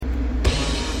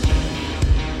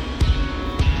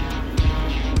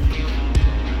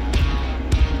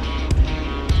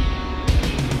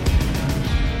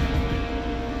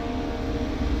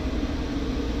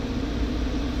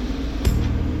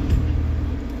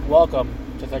Welcome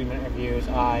to 30 Minute Reviews.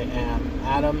 I am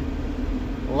Adam.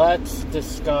 Let's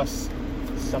discuss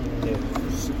some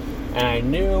news.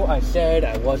 And I said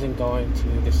I wasn't going to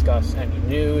discuss any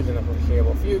news in the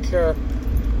foreseeable future.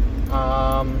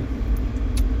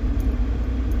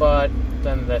 But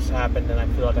then this happened, and I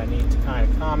feel like I need to kind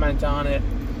of comment on it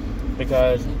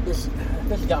because this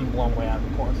has gotten blown way out of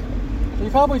proportion. So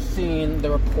you've probably seen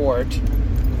the report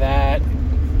that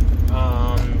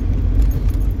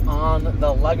on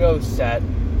the Lego set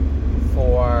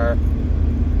for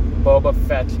Boba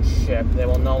Fett's ship, they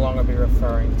will no longer be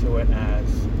referring to it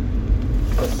as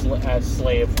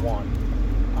Slave One.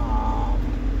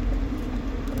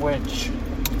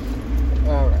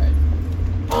 Alright.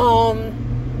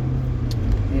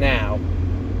 Now,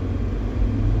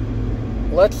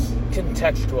 let's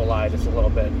contextualize this a little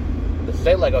bit. This is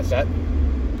a Lego set,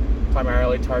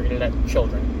 primarily targeted at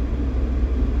children.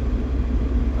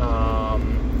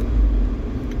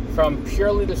 From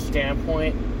purely the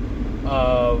standpoint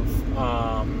of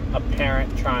a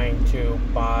parent trying to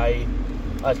buy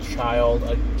a child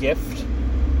a gift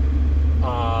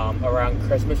around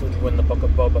Christmas, which is when the Book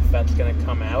of Boba Fett's going to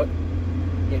come out,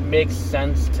 it makes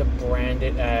sense to brand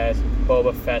it as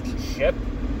Boba Fett's ship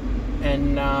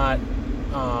and not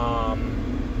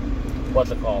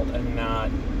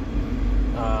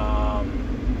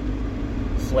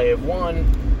Slave One,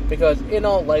 because in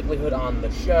all likelihood on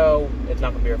the show it's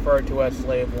not going to be referred to as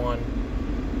Slave One,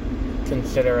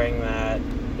 considering that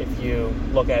if you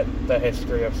look at the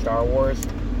history of Star Wars,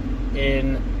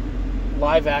 in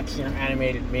live action or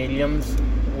animated mediums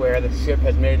where the ship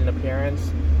has made an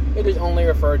appearance, it is only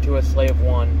referred to as Slave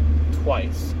One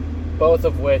twice, both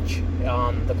of which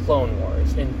on the Clone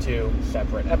Wars in 2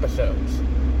 separate episodes.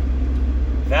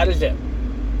 That is it.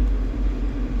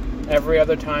 Every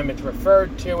other time it's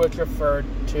referred to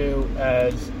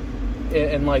as,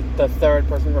 in like the third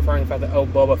person referring to the fact that, oh,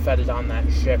 Boba Fett is on that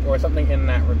ship, or something in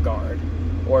that regard.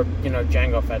 Or,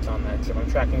 Jango Fett's on that ship. I'm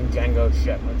tracking Jango's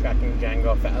ship. I'm tracking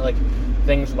Jango Fett. Like,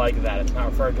 things like that. It's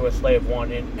not referred to as Slave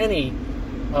One in any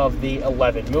of the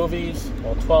 11 movies.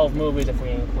 Well, 12 movies if we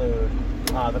include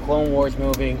the Clone Wars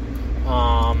movie.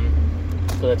 So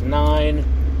that's 9,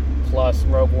 plus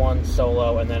Rogue One,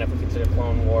 Solo, and then if we consider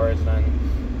Clone Wars, then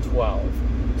 12.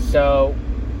 So,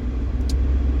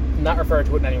 not referred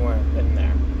to it anywhere in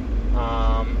there.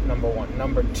 Number one.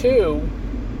 Number two,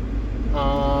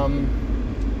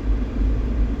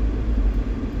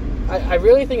 I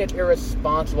really think it's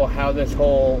irresponsible how this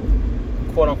whole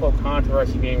quote-unquote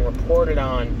controversy being reported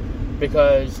on,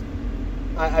 because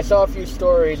I saw a few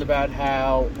stories about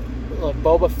how a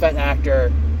Boba Fett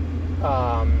actor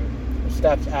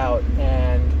steps out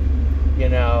and,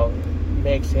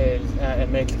 makes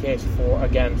the case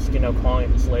against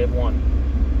calling it Slave One,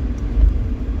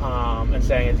 and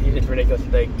saying it's ridiculous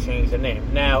that they changed the name.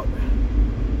 Now,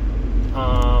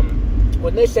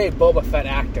 when they say Boba Fett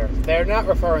actor, they're not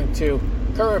referring to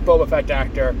current Boba Fett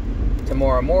actor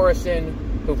Tamora Morrison,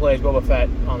 who plays Boba Fett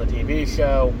on the TV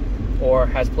show, or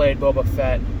has played Boba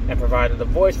Fett and provided the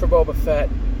voice for Boba Fett.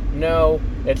 No,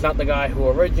 it's not the guy who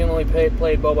originally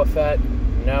played Boba Fett.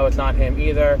 No, it's not him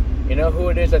either. You know who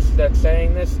it is that's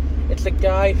saying this? It's the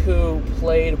guy who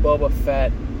played Boba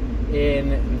Fett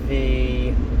in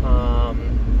the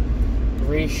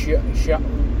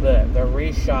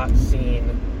reshot scene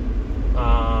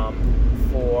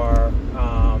for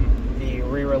the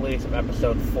re-release of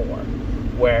Episode 4,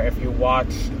 where if you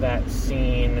watch that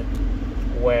scene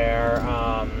where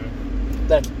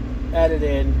that's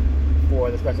edited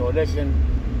for the special edition,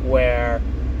 where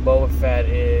Boba Fett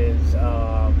is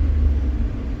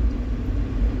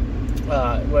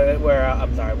where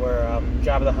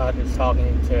Jabba the Hutt is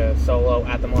talking to Solo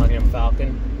at the Millennium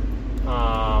Falcon,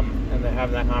 and they're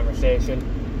having that conversation.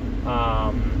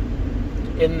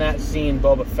 In that scene,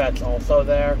 Boba Fett's also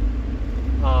there.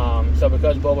 So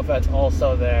because Boba Fett's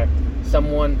also there,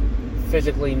 someone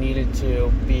physically needed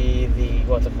to be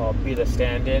the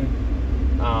stand-in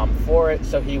for it,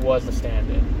 so he was the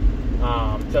stand-in.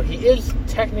 So he is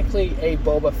technically a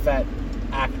Boba Fett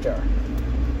actor,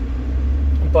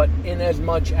 but in as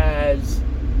much as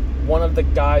one of the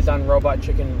guys on Robot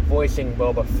Chicken voicing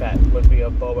Boba Fett would be a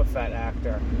Boba Fett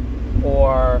actor,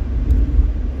 or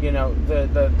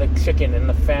the chicken in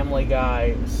the Family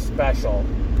Guy special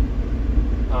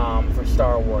for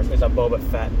Star Wars is a Boba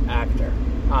Fett actor,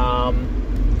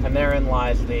 and therein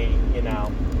lies the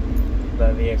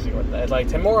issue with it. Like,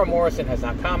 Tamora Morrison has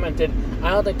not commented.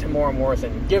 I don't think Tamora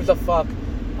Morrison gives a fuck.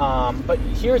 But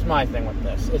here's my thing with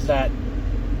this, is that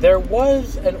there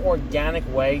was an organic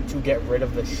way to get rid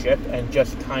of the ship and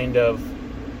just kind of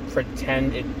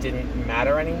pretend it didn't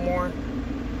matter anymore.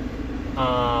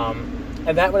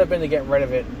 And that would have been to get rid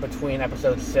of it between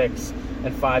episode 6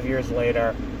 and 5 years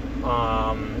later,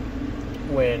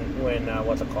 when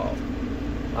what's it called?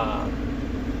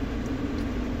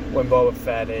 When Boba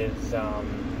Fett is,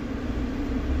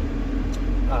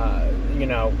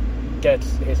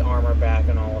 gets his armor back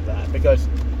and all of that. Because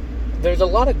there's a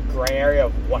lot of gray area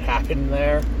of what happened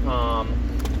there,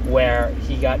 where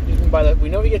he got eaten by we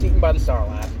know he gets eaten by the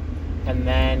Sarlacc, and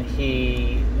then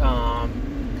he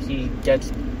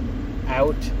gets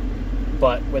out,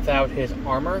 but without his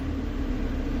armor.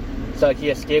 So like, he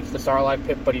escapes the Sarlacc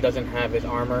pit, but he doesn't have his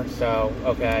armor. So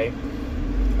okay,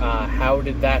 how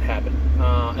did that happen?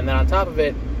 And then on top of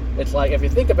it, it's like, if you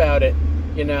think about it,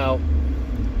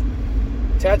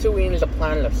 Tatooine is a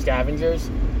planet of scavengers,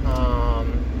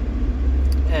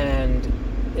 and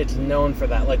it's known for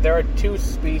that. Like, there are 2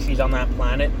 species on that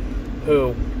planet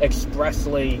who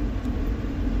expressly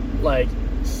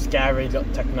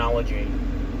scavenge technology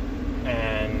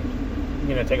and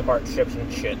take apart ships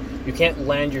and shit. You can't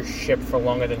land your ship for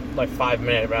longer than 5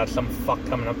 minutes without some fuck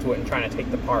coming up to it and trying to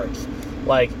take the parts.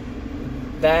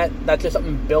 That's just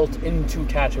something built into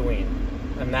Tatooine,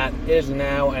 and that is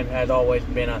now and has always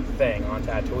been a thing on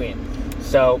Tatooine.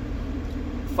 So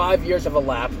 5 years have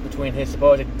elapsed between his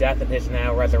supposed death and his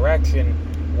now resurrection,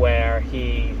 where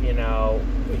he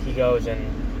goes and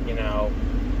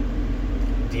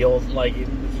deals, he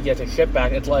gets his ship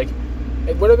back. It's like,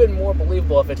 it would have been more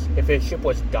believable if his ship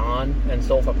was gone and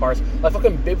sold for parts.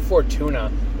 Fucking Bib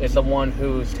Fortuna is the one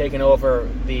who's taken over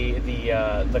the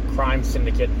crime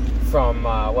syndicate from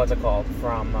from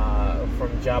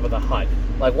Jabba the Hutt.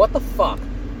 What the fuck?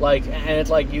 And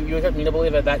it's like, you have me to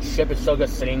believe that ship is still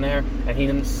just sitting there and he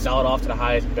didn't sell it off to the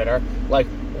highest bidder.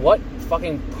 What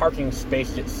fucking parking space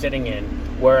is it sitting in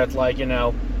where it's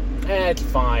it's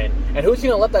fine. And who's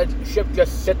gonna let that ship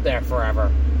just sit there forever?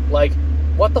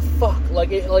 What the fuck?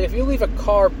 If you leave a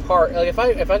car parked, if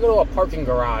I go to a parking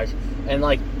garage and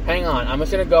hang on, I'm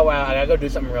just gonna go out, I gotta go do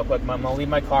something real quick, I'm gonna leave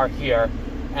my car here,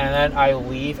 and then I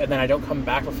leave, and then I don't come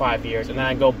back for 5 years, and then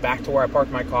I go back to where I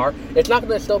parked my car, it's not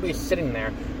gonna still be sitting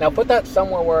there. Now put that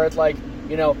somewhere where it's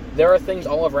there are things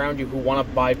all around you who want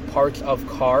to buy parts of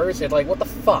cars. It's what the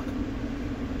fuck?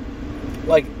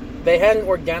 They had an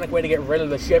organic way to get rid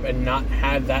of the ship and not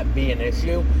have that be an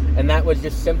issue, and that was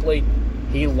just simply,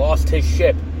 he lost his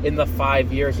ship in the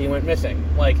 5 years he went missing.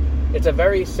 It's a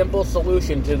very simple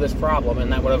solution to this problem,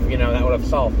 and that would have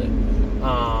solved it.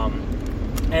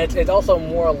 And it's also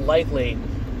more likely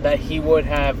that he would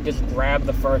have just grabbed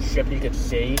the first ship he could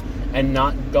see and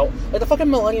not go. The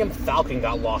fucking Millennium Falcon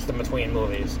got lost in between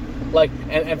movies.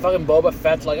 And fucking Boba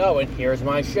Fett's oh, and here's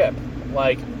my ship.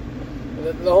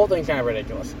 The whole thing's kind of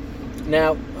ridiculous.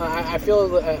 Now, I feel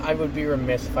that I would be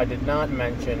remiss if I did not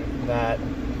mention that,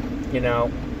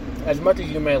 as much as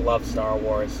you may love Star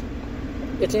Wars,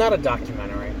 it's not a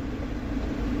documentary.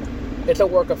 It's a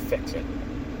work of fiction.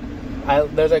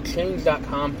 There's a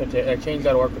change.org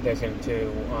petition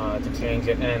to change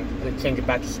it, and to change it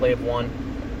back to Slave 1.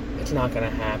 It's not going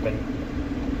to happen.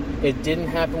 It didn't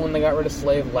happen when they got rid of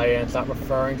Slave Leia and stopped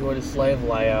referring to it as Slave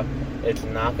Leia. It's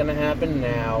not going to happen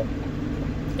now.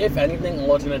 If anything,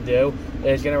 all it's going to do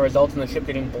is going to result in the ship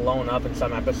getting blown up in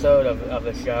some episode of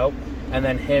the show, and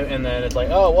then it's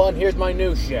oh, well, and here's my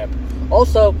new ship.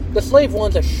 Also, the Slave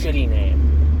 1's a shitty name.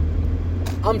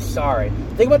 I'm sorry.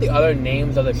 Think about the other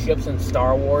names of the ships in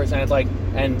Star Wars, and it's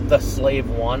and the Slave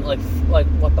 1, what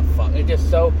the fuck? It's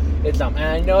dumb. And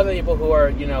I know that people who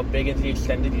are, big into the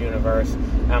extended universe,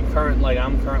 I'm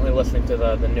currently listening to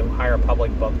the new High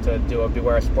Republic book to do a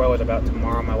Beware of Spoilers about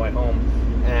tomorrow on my way home,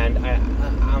 and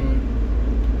I'm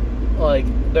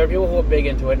there are people who are big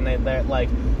into it, and they're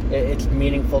it's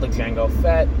meaningful to Jango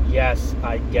Fett. Yes,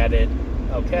 I get it.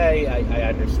 Okay, I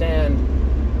understand.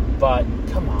 But,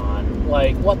 come on.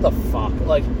 What the fuck?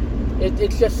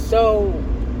 It's just so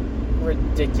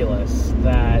ridiculous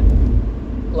that,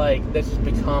 this has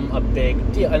become a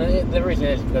big deal. And the reason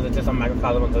is because it's just a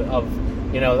microcosm of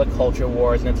the culture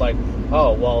wars. And it's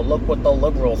oh, well, look what the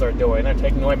liberals are doing. They're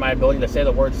taking away my ability to say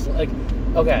the words,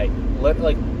 okay,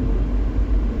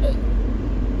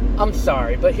 I'm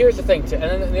sorry, but here's the thing, too.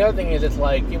 And then the other thing is, it's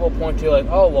people point to,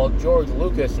 oh, well, George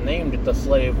Lucas named it the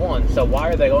Slave 1, so why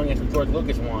are they going into what George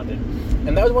Lucas wanted?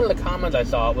 And that was one of the comments I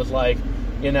saw. It was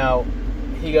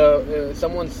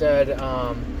someone said,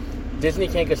 Disney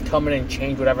can't just come in and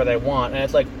change whatever they want. And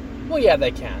it's well, yeah,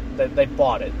 they can. They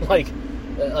bought it.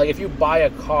 If you buy a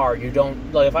car, you don't,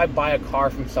 if I buy a car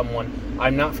from someone,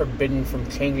 I'm not forbidden from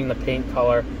changing the paint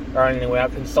color or anything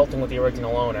without consulting with the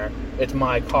original owner. It's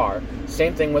my car.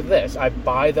 Same thing with this. I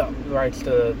buy the rights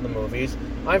to the movies.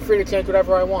 I'm free to change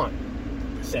whatever I want.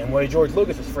 Same way George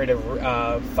Lucas was free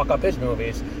to fuck up his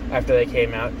movies after they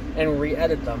came out and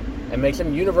re-edit them and make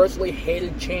some universally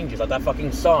hated changes, like that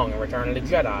fucking song in Return of the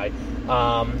Jedi,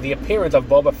 the appearance of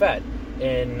Boba Fett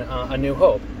in A New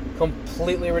Hope,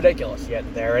 completely ridiculous, yet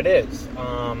there it is.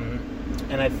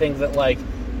 And I think that, like,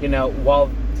 you know, while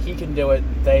he can do it,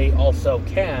 they also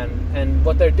can, and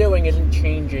what they're doing isn't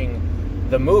changing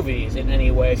the movies in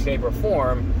any way, shape, or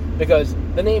form, because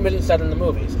the name isn't said in the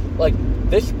movies. Like,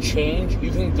 this change,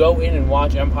 you can go in and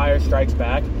watch Empire Strikes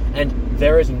Back, and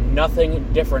there is nothing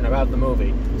different about the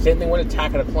movie. Same thing with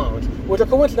Attack of the Clones, which are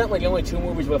coincidentally the only two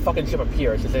movies where the fucking ship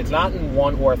appears. It's not in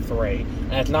 1 or 3,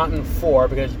 and it's not in 4,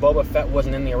 because Boba Fett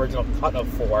wasn't in the original cut of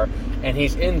 4, and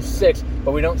he's in 6,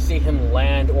 but we don't see him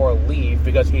land or leave,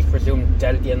 because he's presumed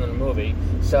dead at the end of the movie.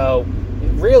 So,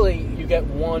 really, you get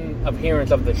one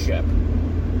appearance of the ship.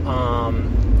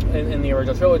 In the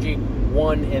original trilogy,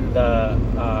 one in the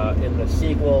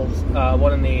sequels,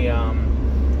 one in the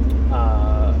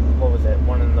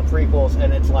one in the prequels,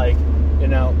 and it's like, you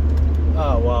know,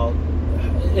 oh well,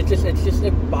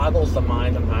 it boggles the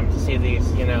mind sometimes to see these,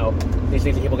 you know, these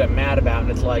things that people get mad about,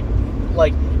 and it's like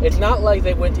it's not like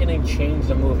they went in and changed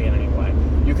the movie in any way.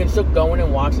 You can still go in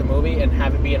and watch the movie and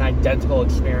have it be an identical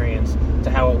experience to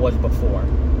how it was before.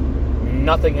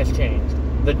 Nothing has changed.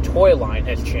 The toy line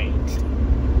has changed.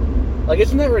 Like,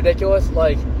 isn't that ridiculous?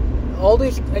 Like, all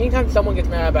these, anytime someone gets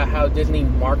mad about how Disney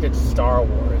markets Star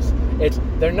Wars,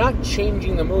 they're not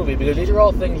changing the movie, because these are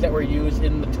all things that were used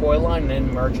in the toy line and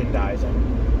in merchandising.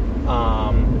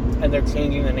 And they're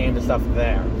changing the names and stuff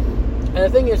there. And the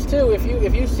thing is, too, if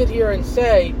you sit here and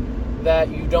say that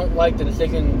you don't like the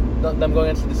decision, them going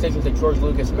against the decisions that George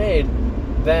Lucas made,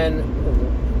 then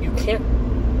you can't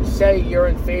say you're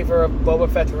in favor of Boba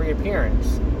Fett's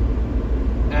reappearance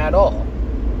at all.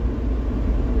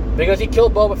 Because he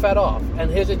killed Boba Fett off,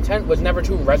 and his intent was never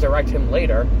to resurrect him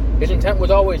later. His intent was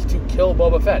always to kill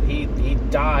Boba Fett. He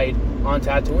died on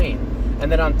Tatooine. And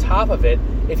then on top of it,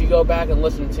 if you go back and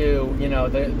listen to, you know,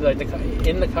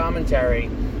 in the commentary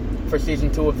for Season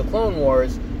 2 of The Clone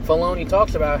Wars, Filoni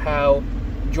talks about how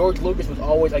George Lucas was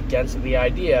always against the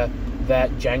idea that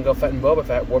Jango Fett and Boba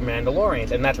Fett were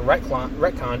Mandalorians, and that's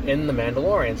retconned in The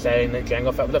Mandalorian, saying that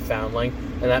Jango Fett was a foundling,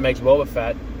 and that makes Boba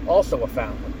Fett also a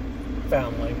foundling,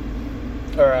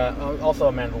 or also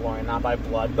a Mandalorian, not by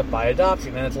blood, but by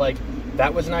adoption. And it's like,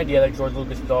 that was an idea that George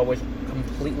Lucas was always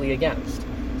completely against.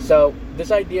 So,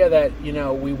 this idea that, you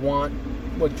know, we want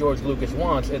what George Lucas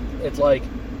wants, it's like,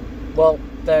 well,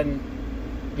 then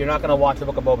you're not going to watch the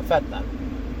Book of Boba Fett then.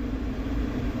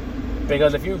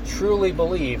 Because if you truly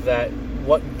believe that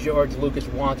what George Lucas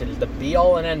wanted is the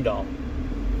be-all and end-all,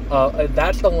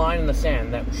 that's the line in the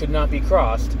sand that should not be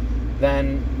crossed,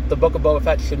 then the Book of Boba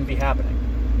Fett shouldn't be happening.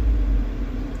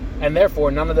 And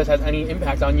therefore, none of this has any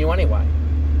impact on you anyway.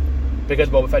 Because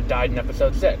Boba Fett died in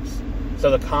Episode 6.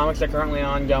 So the comics are currently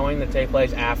ongoing that take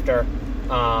place after,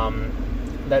 no,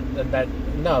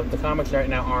 the comics right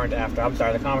now aren't after. I'm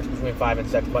sorry, the comics between 5 and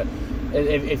 6, but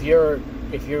if you're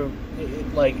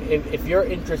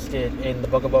interested in the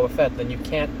Book of Boba Fett, then you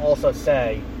can't also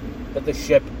say that the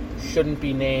ship shouldn't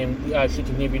be named, should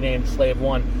continue to be named Slave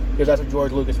 1, because that's what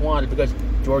George Lucas wanted, because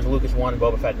George Lucas wanted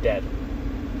Boba Fett dead.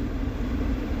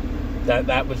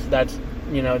 That's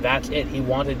it. He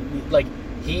wanted, like,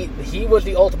 he was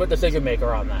the ultimate decision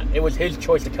maker on that. It was his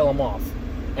choice to kill him off.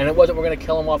 And it wasn't, we're going to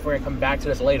kill him off, we're going to come back to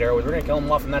this later. It was, we're going to kill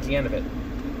him off, and that's the end of it.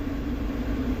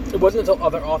 It wasn't until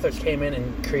other authors came in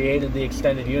and created the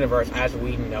extended universe as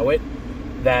we know it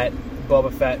that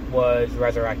Boba Fett was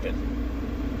resurrected.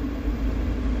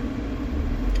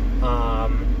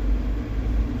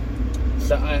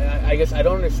 So I guess I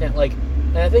don't understand, like,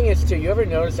 and the thing is, too, you ever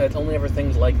notice that it's only ever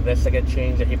things like this that get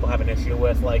changed that people have an issue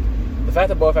with? Like, the fact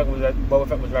that Boba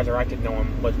Fett was resurrected, no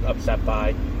one was upset by.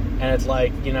 And it's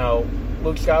like, you know,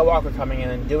 Luke Skywalker coming in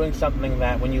and doing something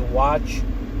that when you watch,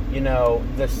 you know,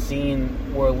 the scene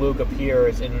where Luke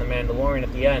appears in The Mandalorian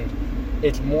at the end,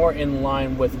 it's more in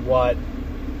line with what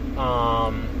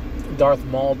Darth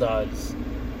Maul does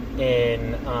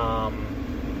in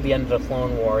the end of the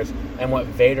Clone Wars, and what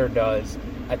Vader does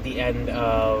at the end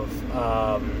of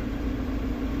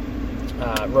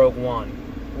Rogue One,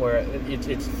 where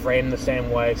it's framed the same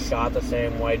way, shot the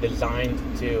same way, designed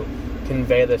to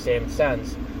convey the same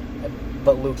sense,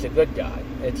 but Luke's a good guy.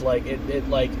 It's like,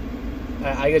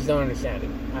 I just don't understand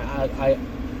it.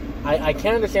 I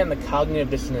can't understand the cognitive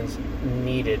dissonance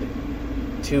needed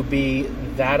to be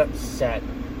that upset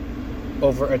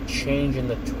over a change in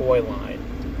the toy line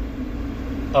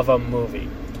of a movie.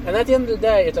 And at the end of the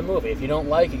day, it's a movie. If you don't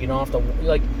like it, you don't have to,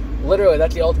 like, literally,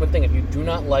 that's the ultimate thing. If you do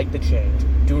not like the change,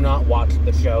 do not watch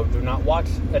the show. Do not watch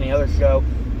any other show.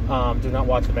 Do not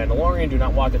watch The Mandalorian. Do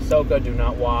not watch Ahsoka. Do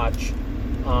not watch...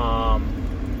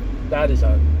 that is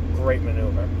a great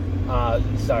maneuver.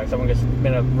 Sorry, someone just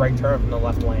made a right turn from the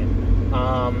left lane.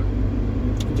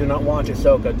 Do not watch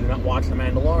Ahsoka. Do not watch The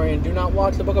Mandalorian. Do not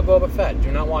watch the Book of Boba Fett.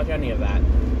 Do not watch any of that.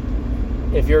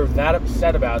 If you're that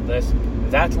upset about this,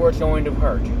 that's where it's going to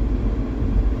hurt.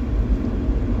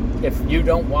 If you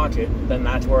don't watch it, then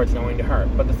that's where it's going to hurt.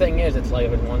 But the thing is, it's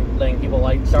like one thing people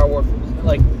like Star Wars,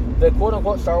 like the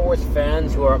quote-unquote Star Wars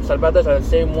fans who are upset about this are the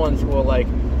same ones who are like,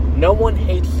 no one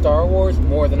hates Star Wars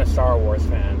more than a Star Wars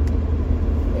fan.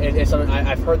 It's something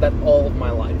I've heard that all of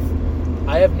my life.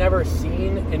 I have never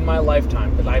seen in my lifetime,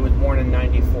 because I was born in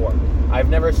 94, I've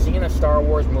never seen a Star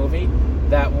Wars movie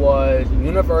that was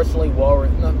universally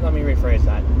let me rephrase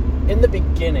that. In the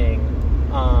beginning,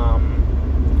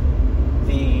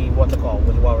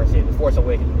 was well received. The Force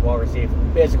Awakens was well received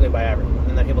basically by everyone,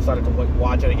 and then people started to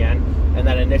watch it again, and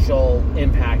that initial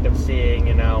impact of seeing,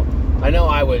 I know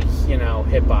I was,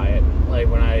 hit by it, like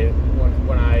when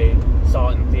I saw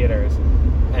it in theaters,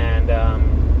 and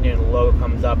the logo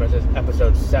comes up and it says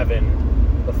Episode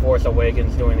 7, The Force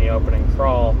Awakens, doing the opening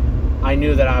crawl. I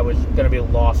knew that I was going to be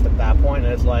lost at that point,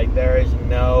 and it's like there is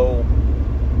no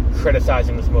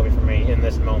criticizing this movie for me in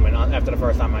this moment. After the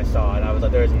first time I saw it, I was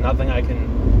like, there's nothing I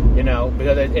can,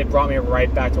 because it brought me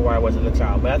right back to where I was as a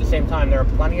child. But at the same time, there are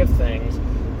plenty of things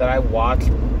that I watched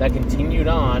that continued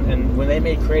on, and when they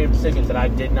made creative decisions that I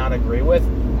did not agree with,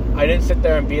 I didn't sit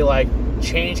there and be like,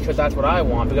 change because that's what I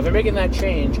want. Because if they're making that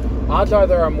change, odds are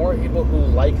there are more people who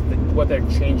like what they're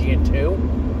changing it to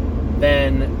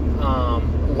than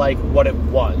like what it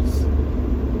was.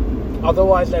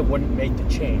 Otherwise, they wouldn't make the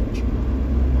change.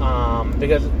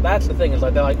 Because that's the thing, is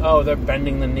like they're like, oh, they're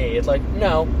bending the knee. It's like,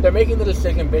 no, they're making the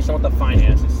decision based on what the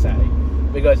finances say.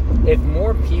 Because if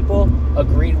more people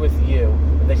agreed with you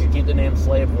that they should keep the name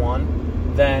Slave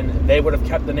 1, then they would have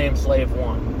kept the name Slave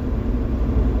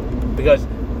 1. Because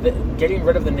getting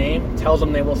rid of the name tells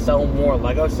them they will sell more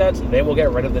Lego sets, they will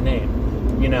get rid of the name.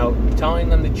 Telling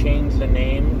them to change the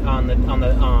name on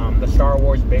the Star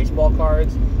Wars baseball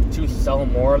cards to sell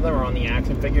more of them, or on the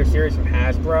action figure series from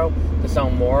Hasbro to sell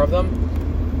more of them,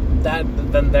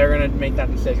 then they're going to make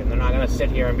that decision. They're not going to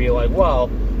sit here and be like, well,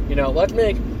 let's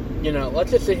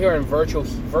just sit here and virtue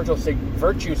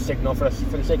signal for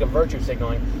the sake of virtue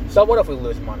signaling. So what if we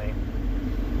lose money?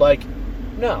 Like,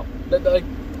 no.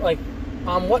 Like,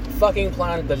 on what fucking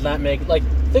planet does that make... Like,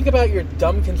 think about your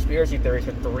dumb conspiracy theories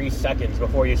for 3 seconds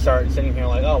before you start sitting here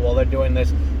like, oh, well, they're doing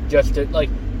this just to... Like,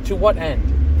 to what end?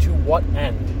 To what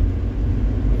end?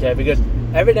 Okay, because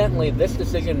evidently this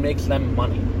decision makes them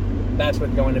money. That's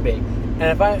what's going to be.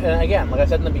 And again, like I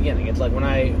said in the beginning, it's like when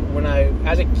I,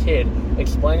 as a kid,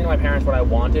 explaining to my parents what I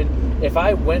wanted, if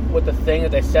I went with the thing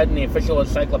that they said in the official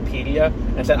encyclopedia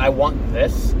and said, I want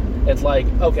this, it's like,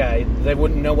 okay, they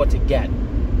wouldn't know what to get.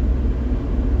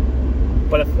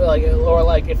 But if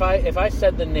I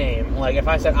said the name, like if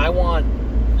I said I want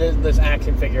this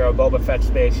action figure of Boba Fett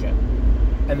spaceship,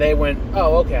 and they went,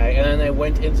 oh, okay, and then they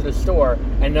went into the store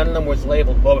and none of them was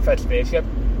labeled Boba Fett spaceship,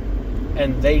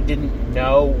 and they didn't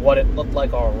know what it looked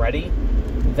like already,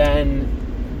 then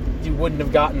it wouldn't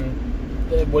have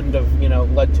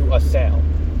led to a sale.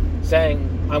 Saying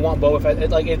I want Boba Fett,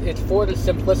 it's for the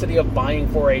simplicity of buying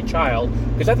for a child,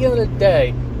 because at the end of the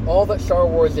day, all that Star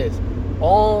Wars is,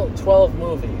 all 12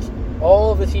 movies,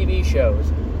 all of the TV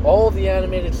shows, all of the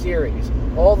animated series,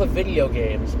 all the video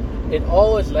games, it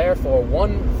all is there for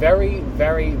one very,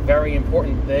 very, very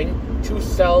important thing: to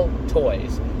sell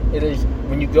toys. It is,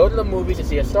 when you go to the movies to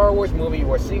see a Star Wars movie,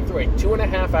 you are sitting through a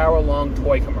 2.5 hour long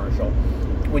toy commercial.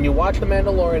 When you watch The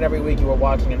Mandalorian every week, you are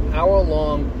watching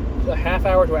a half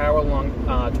hour to hour long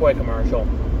toy commercial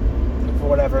for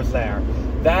whatever's there.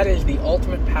 That is the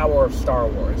ultimate power of Star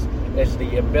Wars. Is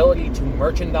the ability to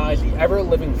merchandise the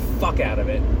ever-living fuck out of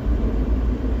it.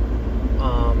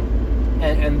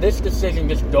 And this decision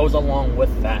just goes along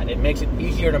with that. It makes it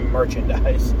easier to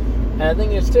merchandise. And the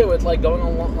thing is, too, it's like going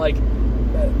along, like,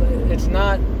 it's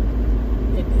not,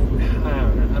 I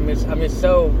don't know. It's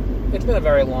been a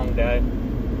very long day.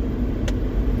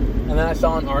 And then I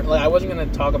saw an art, like, I wasn't going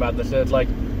to talk about this. It's like,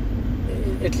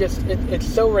 it's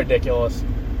so ridiculous.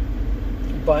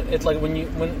 But it's like when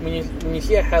you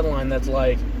see a headline that's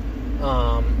like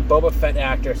Boba Fett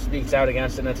actor speaks out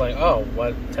against it, and it's like, oh,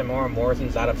 what, Tamora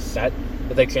Morrison's that upset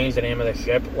that they changed the name of the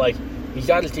ship? Like, he's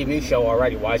got his TV show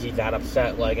already. Why is he that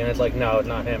upset? Like, and it's like, no, it's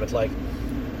not him. It's like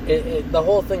the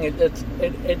whole thing.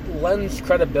 It lends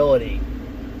credibility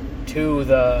to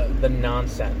the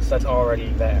nonsense that's already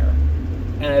there,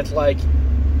 and it's like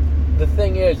the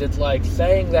thing is, it's like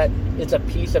saying that it's a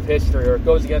piece of history or it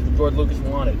goes against what George Lucas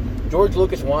wanted. George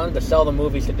Lucas wanted to sell the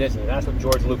movies to Disney. That's what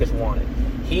George Lucas wanted.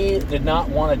 He did not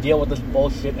want to deal with this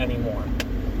bullshit anymore.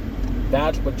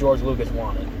 That's what George Lucas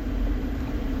wanted.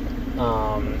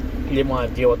 He didn't want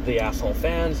to deal with the asshole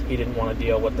fans. He didn't want to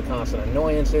deal with the constant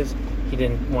annoyances. He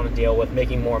didn't want to deal with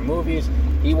making more movies.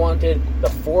 He wanted the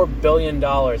 $4 billion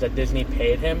that Disney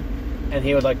paid him, and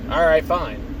he was like, alright,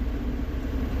 fine.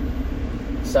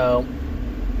 So,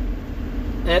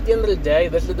 and at the end of the day,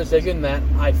 this is a decision that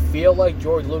I feel like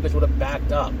George Lucas would have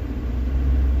backed up.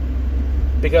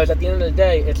 Because at the end of the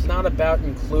day, it's not about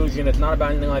inclusion, it's not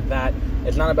about anything like that.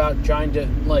 It's not about trying to,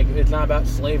 it's not about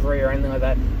slavery or anything like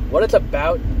that. What it's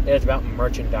about is about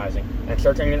merchandising and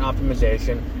search engine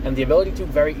optimization and the ability to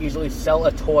very easily sell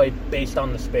a toy based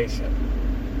on the spaceship.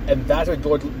 And that's what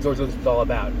George Lucas is all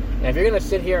about. And if you're going to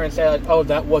sit here and say, like, oh,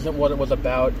 that wasn't what it was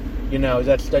about,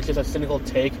 that's just a cynical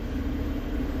take,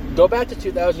 go back to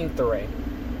 2003.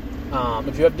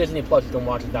 If you have Disney Plus, you can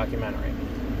watch the documentary.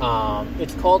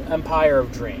 It's called Empire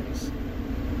of Dreams.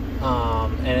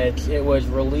 And it was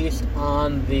released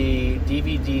on the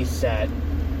DVD set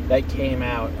that came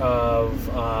out of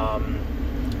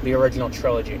the original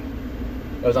trilogy.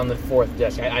 It was on the 4th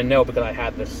disc. I know because I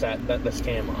had this set that this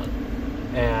came on.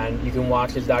 And you can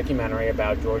watch his documentary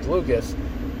about George Lucas.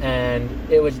 And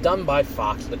it was done by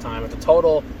Fox at the time. It's a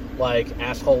total,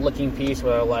 asshole-licking piece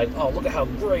where they're like, oh, look at how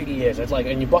great he is. It's like,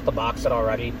 and you bought the box set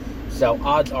already. So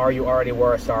odds are you already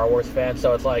were a Star Wars fan.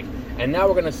 So it's like, and now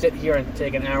we're going to sit here and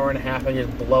take an hour and a half and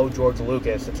just blow George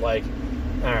Lucas. It's like,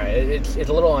 all right, it's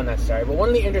a little unnecessary. But one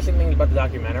of the interesting things about the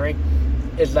documentary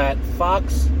is that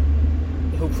Fox,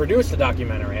 who produced the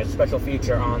documentary as a special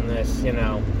feature on this,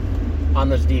 on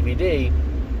this DVD,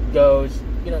 goes,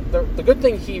 the good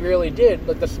thing he really did,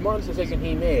 the smartest decision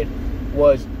he made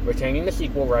was retaining the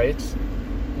sequel rights,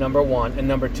 number one, and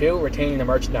number two, retaining the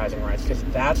merchandising rights, because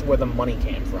that's where the money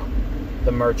came from,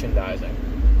 the merchandising.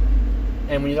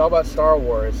 And when you talk about Star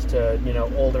Wars to,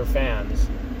 older fans,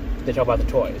 they talk about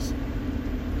the toys.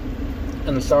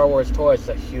 And the Star Wars toys is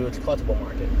a huge collectible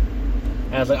market.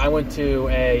 And I went to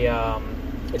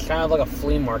it's kind of like a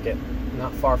flea market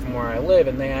not far from where I live,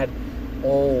 and they had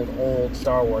old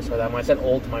Star Wars for that. When I said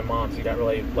old to my mom, she got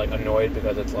really, annoyed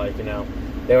because it's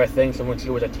there were things from when she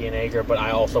was a teenager, but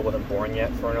I also wasn't born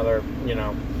yet for another,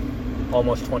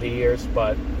 almost 20 years,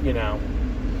 but,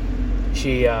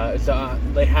 she,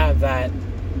 they have that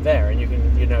there, and you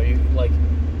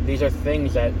can, these are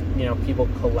things that, people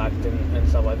collect and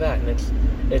stuff like that, and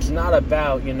it's not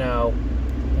about,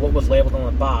 what was labeled on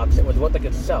the box, it was what they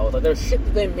could sell. There's shit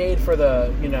that they made for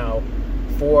the,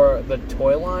 for the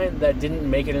toy line that didn't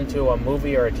make it into a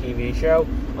movie or a TV show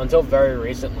until very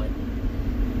recently.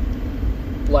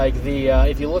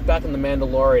 If you look back in The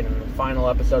Mandalorian, in the final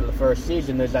episode of the first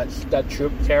season, there's that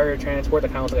troop carrier transport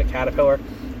that kind of looks like a caterpillar.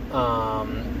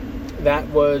 That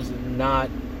was not,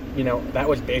 that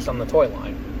was based on the toy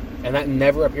line. And that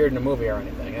never appeared in a movie or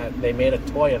anything. They made a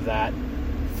toy of that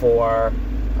for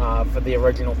the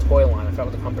original toy line. I forgot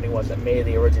what the company was that made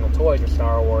the original toys for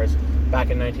Star Wars back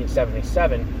in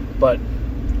 1977, but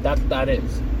that's what that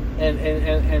is. And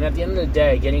at the end of the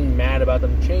day, getting mad about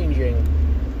them changing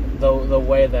the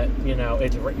way that,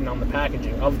 it's written on the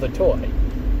packaging of the toy.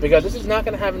 Because this is not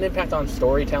going to have an impact on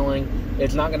storytelling.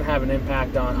 It's not going to have an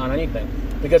impact on anything.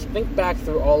 Because think back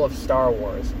through all of Star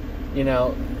Wars.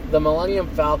 The Millennium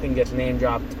Falcon gets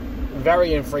name-dropped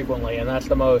very infrequently, and that's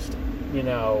the most, the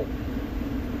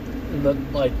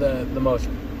most,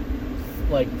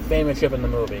 famous ship in the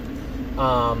movie.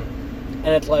 And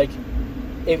it's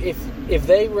if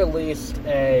they released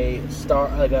a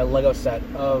a Lego set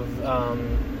of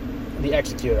the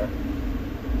Executor,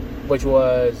 which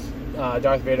was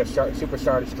Darth Vader's Super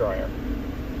Star Destroyer,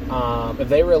 if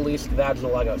they released that as a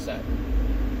Lego set,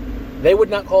 they would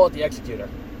not call it the Executor,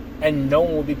 and no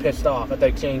one would be pissed off that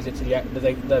they changed it to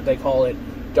that they call it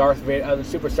Darth Vader, the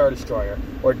Super Star Destroyer,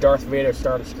 or Darth Vader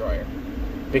Star Destroyer,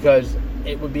 because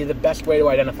it would be the best way to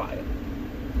identify it.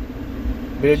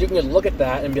 Because you can just look at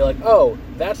that and be like, oh,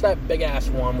 that's that big-ass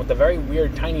one with the very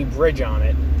weird tiny bridge on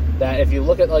it, that if you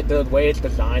look at, the way it's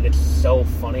designed, it's so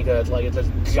funny, because it's this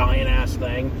giant-ass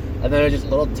thing, and then there's just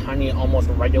little tiny, almost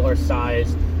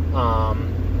regular-sized,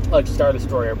 Star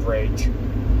Destroyer bridge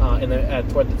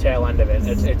toward the tail end of it.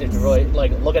 It's really,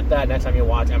 look at that next time you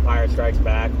watch Empire Strikes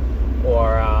Back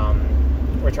or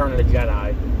Return of the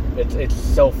Jedi. It's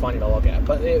so funny to look at.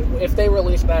 But if they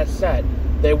released that set,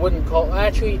 they wouldn't call...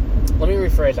 Actually, let me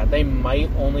rephrase that. They might,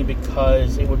 only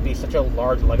because it would be such a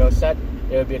large Lego set,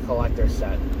 it would be a collector's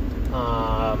set.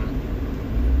 I'm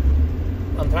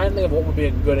trying to think of what would be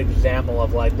a good example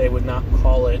of, they would not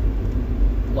call it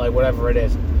like whatever it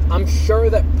is. I'm sure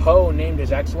that Poe named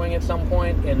his X-Wing at some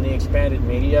point in the expanded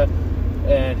media,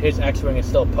 and his X-Wing is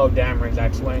still Poe Dameron's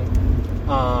X-Wing.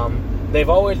 They've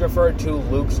always referred to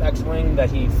Luke's X-Wing that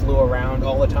he flew around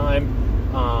all the time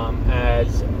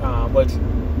as, which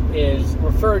is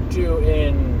referred to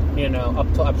in,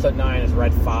 up to Episode 9 as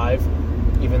Red 5,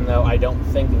 even though I don't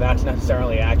think that's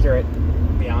necessarily accurate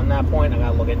beyond that point. I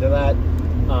gotta look into that.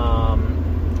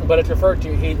 But it's referred to,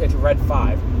 it's Red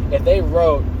 5. If they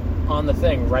wrote on the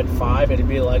thing Red 5, it'd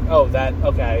be like, oh, that,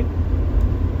 okay,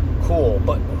 cool.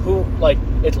 But who, like,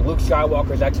 it's Luke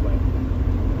Skywalker's X-Wing.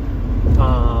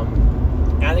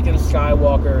 Anakin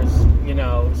Skywalker's,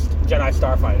 Jedi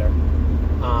Starfighter.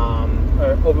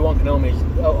 Or Obi-Wan Kenobi's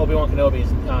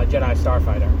Jedi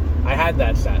Starfighter. I had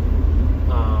that set.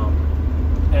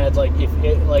 And it's like, if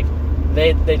it, like,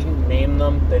 they didn't name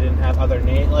them, they didn't have other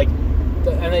names, like,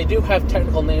 and they do have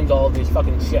technical names, all of these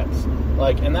fucking ships.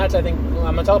 Like, and that's, I think, I'm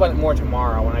going to talk about it more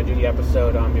tomorrow when I do the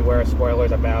episode on Beware of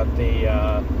Spoilers about the,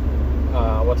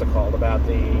 about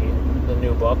the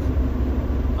new book.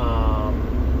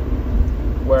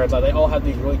 Where it's like, they all have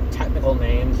these really technical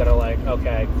names that are like,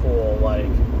 okay, cool, like,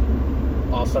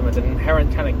 awesome. It's an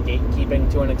inherent kind of gatekeeping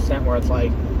to an extent where it's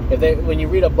like, when you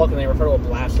read a book and they refer to a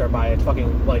blaster by its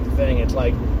fucking, like, thing, it's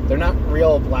like, they're not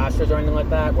real blasters or anything like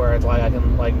that, where it's like, I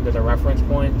can, like, there's a reference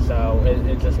point, so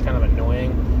it's just kind of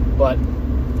annoying. But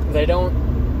they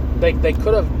don't, they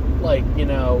could have, like,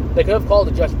 they could have called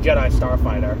it just Jedi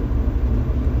Starfighter,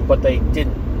 but they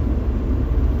didn't.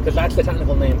 Because that's the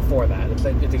technical name for that. It's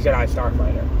a Jedi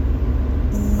Starfighter.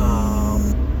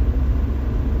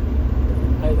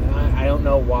 I don't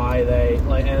know why they,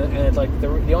 like, and it's like,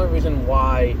 the only reason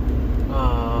why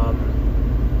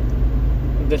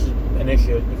this is an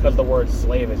issue is because the word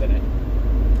slave is in it.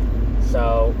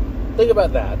 So, think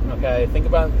about that, okay? Think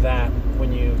about that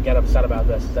when you get upset about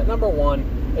this. That, number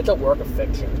one, it's a work of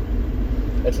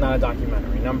fiction. It's not a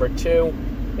documentary. Number two,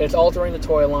 it's altering the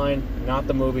toy line, not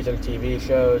the movies or the TV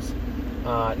shows.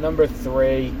 Number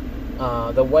three,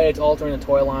 the way it's altering the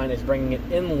toy line is bringing it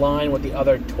in line with the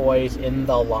other toys in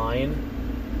the line.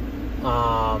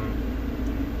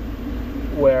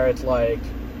 Where it's like,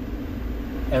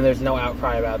 and there's no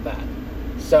outcry about that.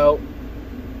 So,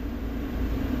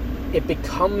 it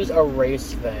becomes a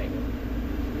race thing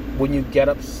when you get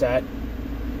upset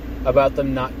about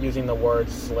them not using the word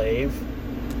slave,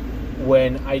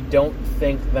 when I don't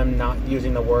think them not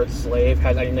using the word slave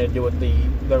has anything to do with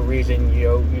the reason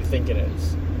you think it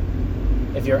is.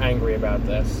 If you're angry about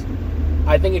this,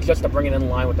 I think it's just to bring it in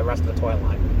line with the rest of the toy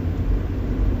line.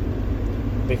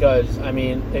 Because, I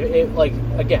mean, it like,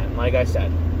 again, like I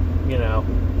said,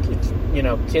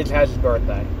 Kids has his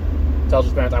birthday, tells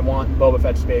his parents, I want Boba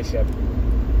Fett's spaceship.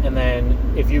 And then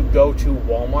if you go to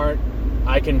Walmart,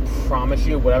 I can promise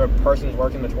you whatever person's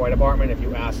working in the toy department, if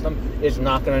you ask them, is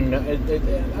not going to know.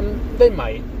 They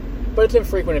might, but it's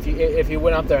infrequent if you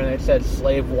went up there and it said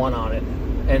Slave 1 on it,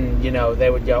 and, they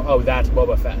would go, oh, that's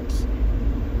Boba Fett's.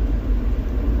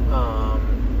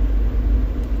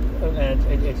 And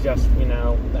it's just,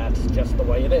 that's just the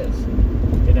way it is.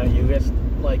 You just,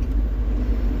 like,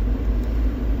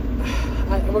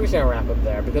 we're just gonna wrap up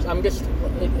there, because I'm just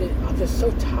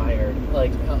so tired,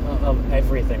 like, of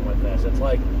everything with this. It's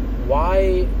like,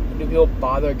 why do people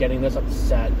bother getting this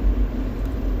upset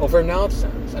over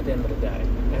nonsense at the end of the day?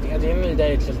 At the end of the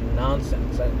day, it's just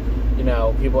nonsense that,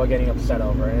 people are getting upset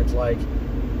over. And it's like,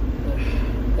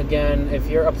 again, if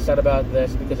you're upset about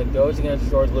this because it goes against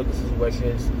George Lucas's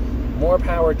wishes, more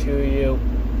power to you.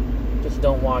 Just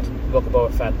don't watch Book of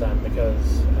Boba Fett then,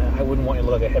 because I wouldn't want you to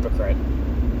look like a hypocrite.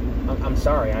 I'm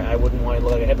sorry, I wouldn't want you to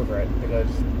look like a hypocrite, because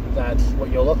that's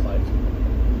what you'll look like.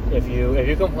 If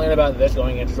you complain about this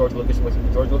going against George Lucas's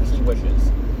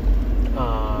wishes,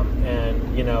 and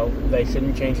they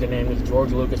shouldn't change the name because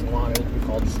George Lucas wanted it to be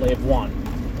called Slave 1,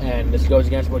 and this goes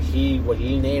against what he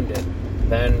named it,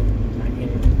 then, I mean,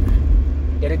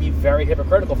 it'd be very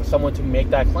hypocritical for someone to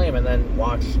make that claim and then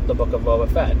watch the Book of Boba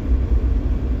Fett.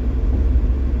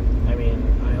 I mean,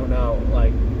 I don't know,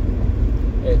 like,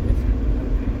 I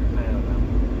don't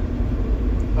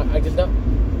know. I just don't.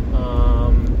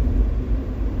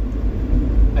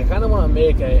 I kind of want to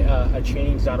make a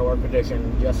change.org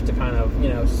petition just to kind of,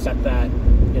 set that,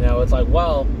 it's like,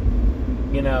 well,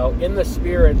 in the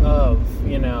spirit of,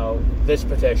 this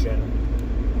petition,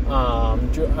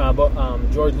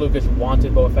 George Lucas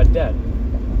wanted Boba Fett dead,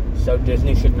 so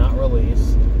Disney should not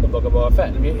release the Book of Boba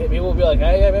Fett. And people will be like,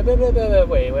 hey,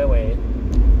 wait,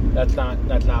 that's not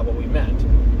what we meant.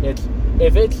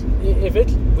 If it's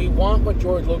we want what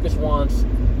George Lucas wants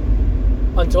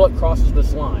until it crosses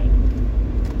this line.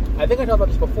 I think I talked about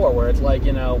this before, where it's like,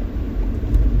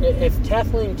 if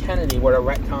Kathleen Kennedy were to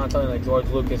retcon something like George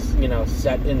Lucas,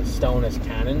 set in stone as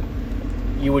canon,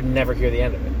 you would never hear the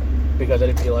end of it. Because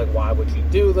it'd be like, why would you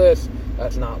do this?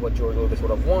 That's not what George Lucas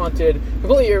would have wanted.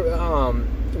 Completely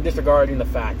disregarding the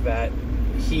fact that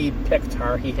he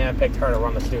handpicked her to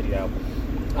run the studio.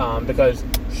 Because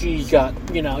she's got,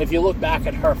 if you look back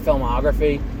at her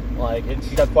filmography,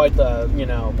 she's got quite the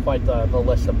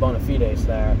list of bona fides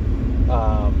there.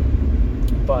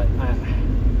 But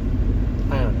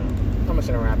I don't know. I'm just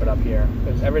gonna wrap it up here,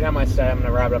 because every time I say I'm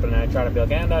gonna wrap it up, and then I try to be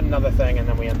like, and another thing, and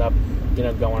then we end up,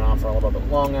 going on for a little bit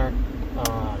longer.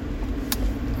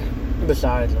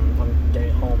 Besides, I'm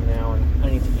getting home now, and I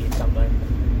need to eat something.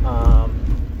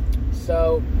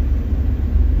 So,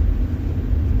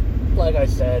 like I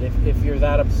said, if you're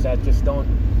that upset, just stop.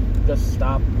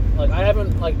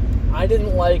 I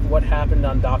didn't like what happened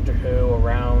on Doctor Who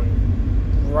around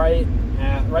right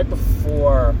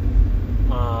before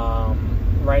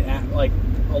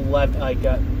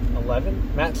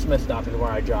 11. Matt Smith's Doctor Who,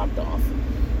 where I dropped off,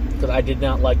 because I did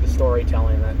not like the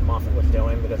storytelling that Moffat was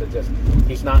doing, because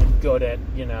he's not good at,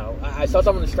 I saw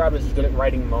someone describe it as he's good at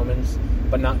writing moments,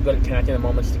 but not good at connecting the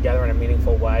moments together in a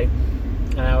meaningful way.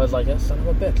 And I was like, oh, son of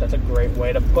a bitch, that's a great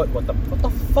way to put what the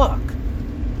fuck?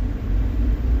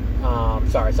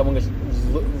 Sorry, someone just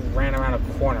ran around a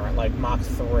corner at Mach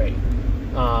 3.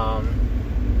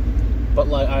 But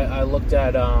I looked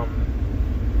at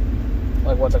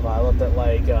what's it called? I looked at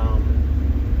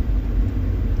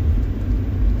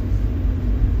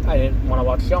I didn't want to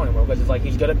watch the show anymore, because it's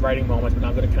he's good at writing moments but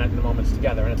not good at connecting the moments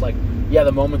together. And it's yeah,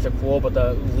 the moments are cool, but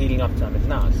the leading up to them is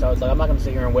not. So it's I'm not going to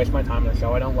sit here and waste my time on a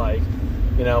show I don't like,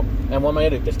 and what am I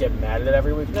going to do, just get mad at it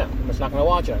every week? No, I'm just not going to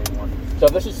watch it anymore. So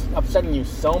if this is upsetting you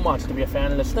so much to be a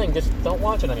fan of this thing, just don't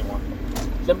watch it anymore.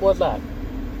 Simple as that.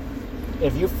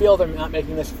 If you feel they're not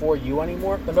making this for you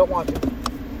anymore, then don't watch it.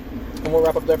 And we'll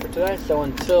wrap up there for today. So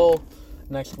until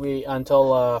next week,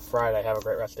 until Friday, have a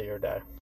great rest of your day.